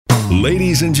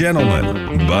Ladies and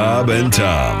gentlemen, Bob and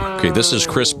Tom. Okay, this is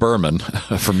Chris Berman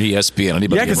from ESPN.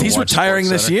 Anybody Yeah, because he's retiring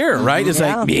this year, right? It's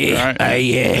like,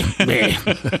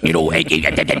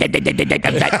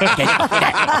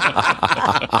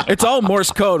 it's all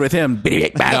Morse code with him.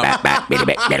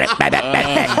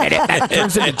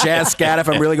 Turns into jazz scat if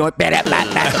I'm really going.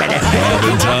 Bob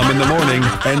and Tom in the morning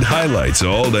and highlights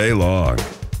all day long.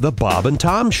 The Bob and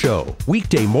Tom Show,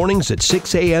 weekday mornings at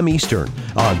 6 a.m. Eastern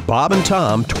on Bob and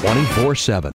Tom 24/7.